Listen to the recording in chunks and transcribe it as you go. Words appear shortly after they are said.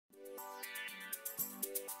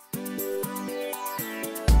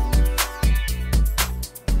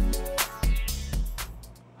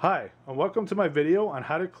Hi, and welcome to my video on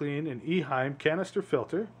how to clean an Eheim canister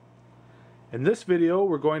filter. In this video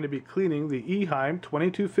we're going to be cleaning the Eheim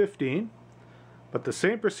 2215, but the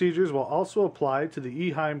same procedures will also apply to the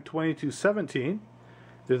Eheim 2217.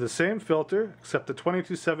 They're the same filter, except the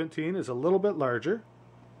 2217 is a little bit larger.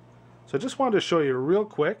 So I just wanted to show you real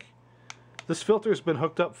quick. This filter has been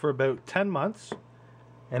hooked up for about 10 months,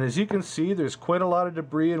 and as you can see there's quite a lot of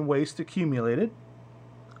debris and waste accumulated.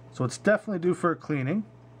 So it's definitely due for a cleaning.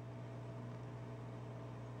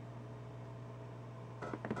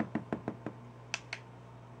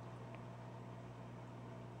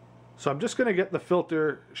 So I'm just going to get the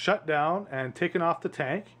filter shut down and taken off the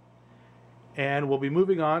tank, and we'll be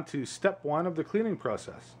moving on to step one of the cleaning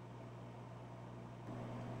process.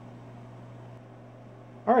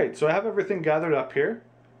 Alright, so I have everything gathered up here.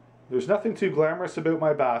 There's nothing too glamorous about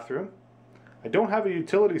my bathroom. I don't have a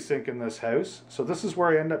utility sink in this house, so this is where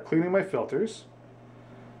I end up cleaning my filters.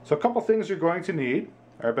 So a couple things you're going to need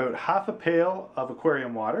are about half a pail of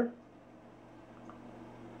aquarium water.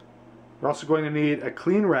 We're also going to need a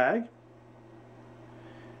clean rag.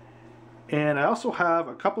 And I also have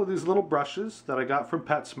a couple of these little brushes that I got from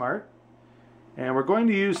PetSmart. And we're going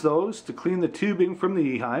to use those to clean the tubing from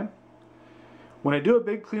the Eheim. When I do a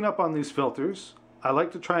big cleanup on these filters, I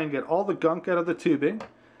like to try and get all the gunk out of the tubing.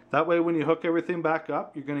 That way when you hook everything back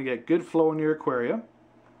up, you're going to get good flow in your aquarium.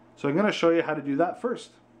 So I'm going to show you how to do that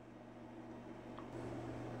first.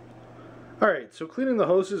 Alright, so cleaning the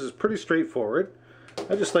hoses is pretty straightforward.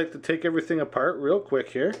 I just like to take everything apart real quick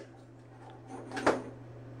here.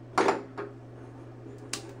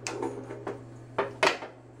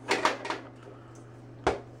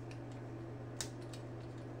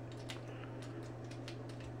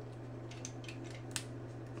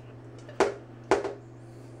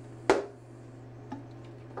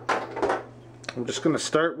 I'm just going to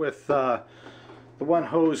start with the one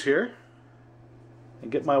hose here and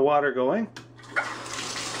get my water going.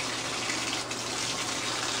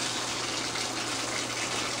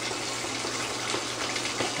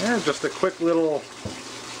 And just a quick little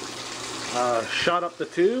shot up the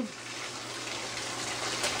tube.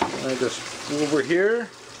 And I just over here,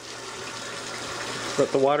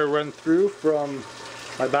 let the water run through from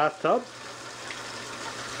my bathtub.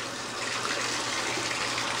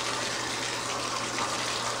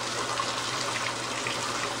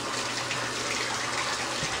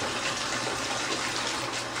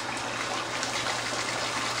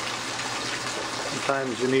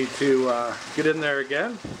 Sometimes you need to get in there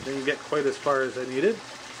again. Didn't get quite as far as I needed.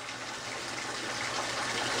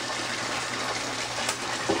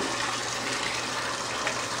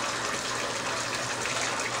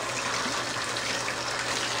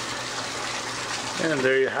 And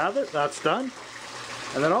there you have it, that's done.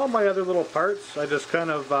 And then all my other little parts, I just kind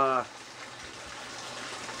of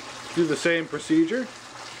do the same procedure.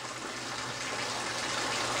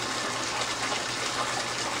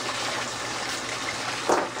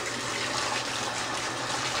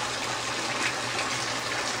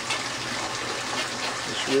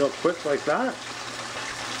 Real quick like that.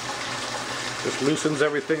 Just loosens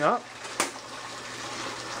everything up.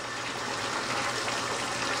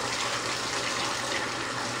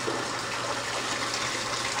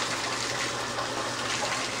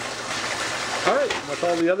 Alright, with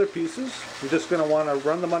all the other pieces, you're just going to want to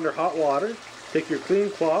run them under hot water. Take your clean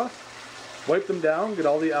cloth, wipe them down, get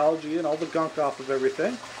all the algae and all the gunk off of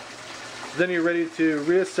everything. Then you're ready to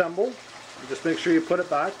reassemble. Just make sure you put it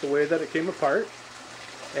back the way that it came apart.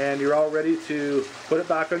 And you're all ready to put it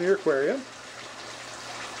back on your aquarium.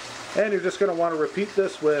 And you're just going to want to repeat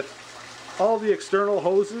this with all the external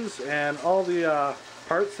hoses and all the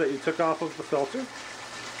parts that you took off of the filter.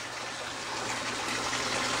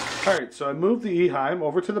 Alright, so I moved the Eheim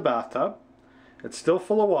over to the bathtub. It's still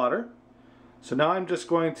full of water. So now I'm just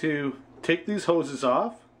going to take these hoses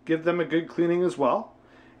off, give them a good cleaning as well.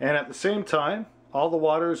 And at the same time, all the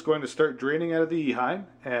water is going to start draining out of the Eheim,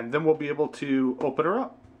 and then we'll be able to open her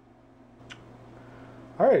up.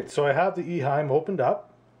 Alright, so I have the Eheim opened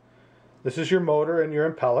up. This is your motor and your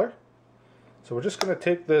impeller. So we're just going to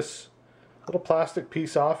take this little plastic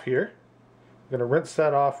piece off here. I'm going to rinse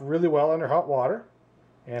that off really well under hot water.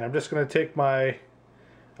 And I'm just going to take my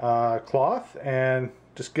cloth and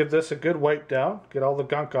just give this a good wipe down, get all the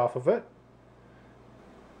gunk off of it.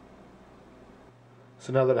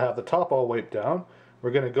 So now that I have the top all wiped down,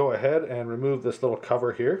 we're going to go ahead and remove this little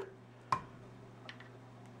cover here.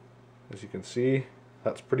 As you can see,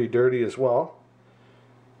 that's pretty dirty as well.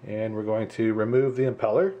 And we're going to remove the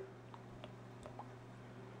impeller.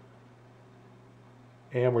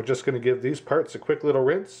 And we're just going to give these parts a quick little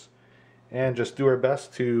rinse and just do our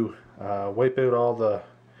best to wipe out all the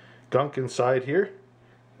gunk inside here,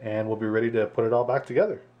 and we'll be ready to put it all back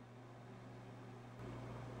together.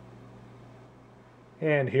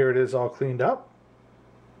 And here it is all cleaned up.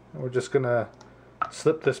 And we're just going to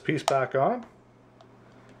slip this piece back on,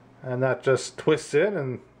 and that just twists in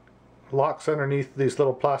and locks underneath these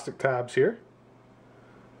little plastic tabs here.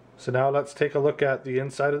 So now let's take a look at the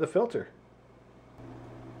inside of the filter.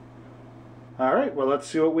 Alright, well, let's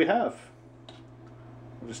see what we have.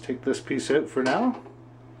 We'll just take this piece out for now.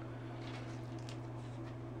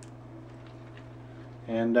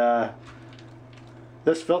 And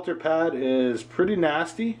this filter pad is pretty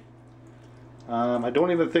nasty. I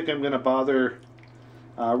don't even think I'm going to bother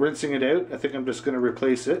rinsing it out. I think I'm just going to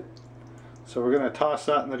replace it. So we're going to toss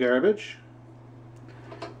that in the garbage.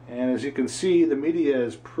 And as you can see, the media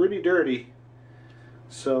is pretty dirty.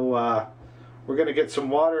 So we're going to get some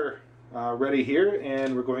water ready here,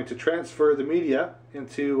 and we're going to transfer the media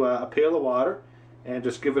into a pail of water and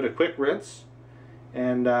just give it a quick rinse.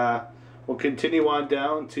 And we'll continue on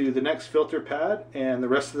down to the next filter pad and the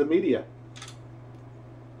rest of the media.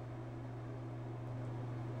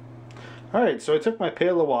 Alright, so I took my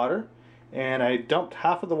pail of water and I dumped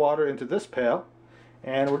half of the water into this pail,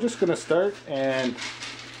 and we're just going to start and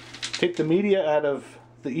take the media out of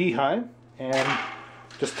the Eheim and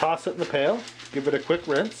just toss it in the pail, give it a quick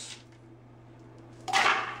rinse.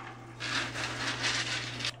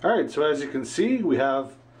 Alright, so as you can see, we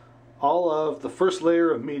have all of the first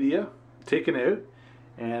layer of media taken out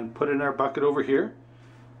and put in our bucket over here.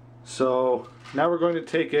 So now we're going to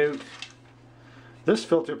take out this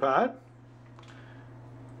filter pad,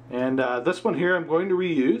 and this one here I'm going to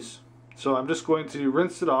reuse. So I'm just going to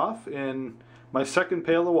rinse it off in my second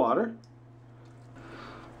pail of water.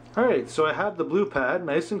 Alright, so I have the blue pad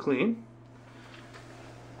nice and clean.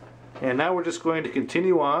 And now we're just going to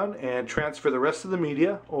continue on and transfer the rest of the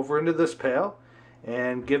media over into this pail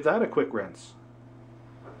and give that a quick rinse.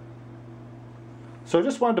 So I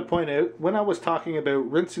just wanted to point out, when I was talking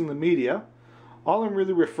about rinsing the media, all I'm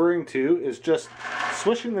really referring to is just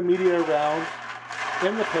swishing the media around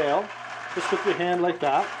in the pail, just with your hand like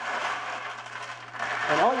that.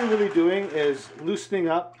 And all you're really doing is loosening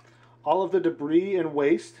up all of the debris and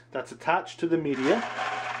waste that's attached to the media.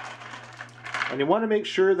 And you want to make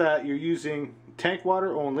sure that you're using tank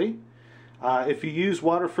water only. If you use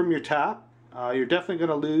water from your tap, you're definitely going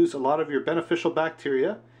to lose a lot of your beneficial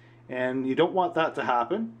bacteria, and you don't want that to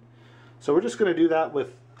happen. So we're just going to do that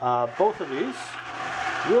with both of these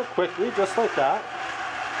real quickly, just like that.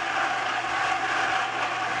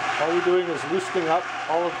 All you're doing is loosening up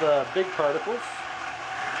all of the big particles.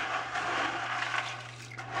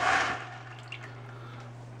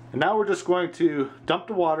 And now we're just going to dump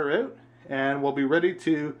the water out, and we'll be ready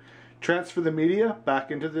to transfer the media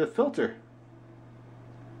back into the filter.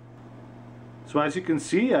 So as you can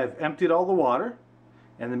see, I've emptied all the water,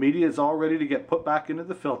 and the media is all ready to get put back into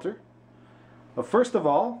the filter. But first of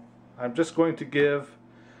all, I'm just going to give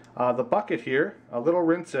the bucket here a little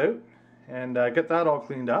rinse out and get that all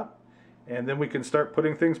cleaned up, and then we can start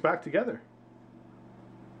putting things back together.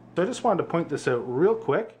 So I just wanted to point this out real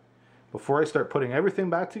quick before I start putting everything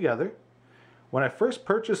back together. When I first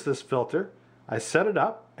purchased this filter, I set it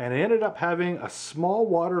up and I ended up having a small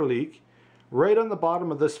water leak right on the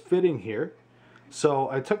bottom of this fitting here. So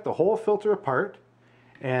I took the whole filter apart,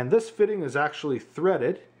 and this fitting is actually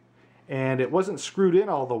threaded and it wasn't screwed in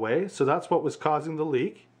all the way, so that's what was causing the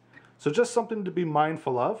leak. So just something to be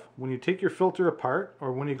mindful of when you take your filter apart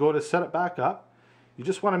or when you go to set it back up. You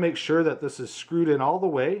just want to make sure that this is screwed in all the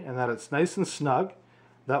way and that it's nice and snug.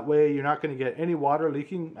 That way you're not going to get any water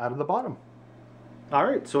leaking out of the bottom.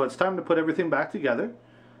 Alright, so it's time to put everything back together.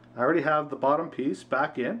 I already have the bottom piece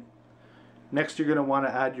back in. Next you're going to want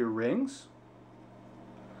to add your rings,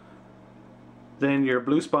 then your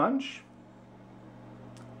blue sponge,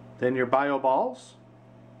 then your bio balls,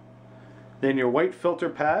 then your white filter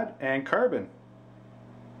pad and carbon.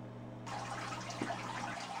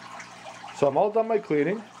 So I'm all done my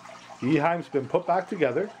cleaning. The Eheim's been put back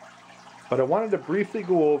together, but I wanted to briefly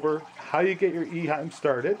go over how you get your Eheim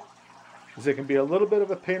started, because it can be a little bit of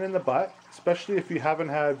a pain in the butt, especially if you haven't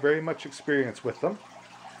had very much experience with them.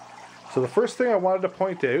 So the first thing I wanted to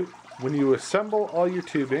point out, when you assemble all your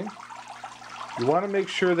tubing, you want to make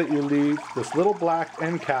sure that you leave this little black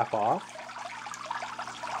end cap off.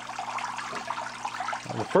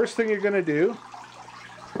 Now the first thing you're going to do,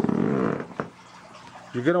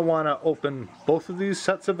 you're going to want to open both of these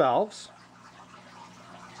sets of valves.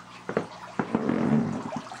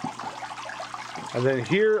 And then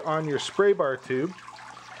here on your spray bar tube,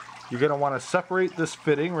 you're going to want to separate this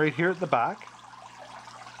fitting right here at the back.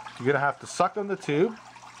 You're going to have to suck on the tube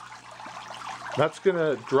That's going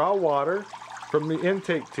to draw water from the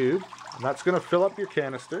intake tube, and that's going to fill up your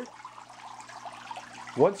canister.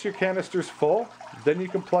 Once your canister's full, then you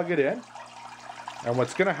can plug it in. And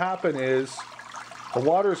what's going to happen is the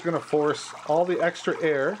water is going to force all the extra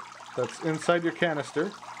air that's inside your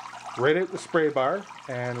canister right out the spray bar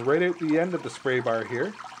and right out the end of the spray bar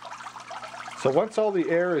here. So once all the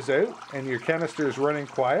air is out and your canister is running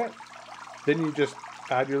quiet, then you just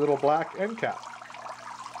add your little black end cap.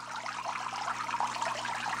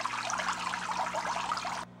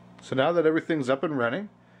 So now that everything's up and running,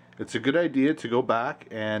 it's a good idea to go back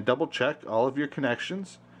and double check all of your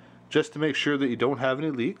connections just to make sure that you don't have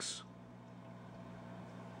any leaks.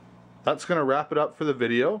 That's going to wrap it up for the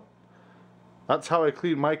video. That's how I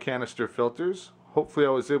clean my canister filters. Hopefully I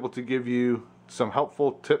was able to give you some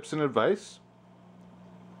helpful tips and advice.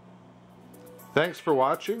 Thanks for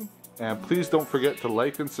watching, and please don't forget to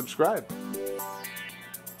like and subscribe.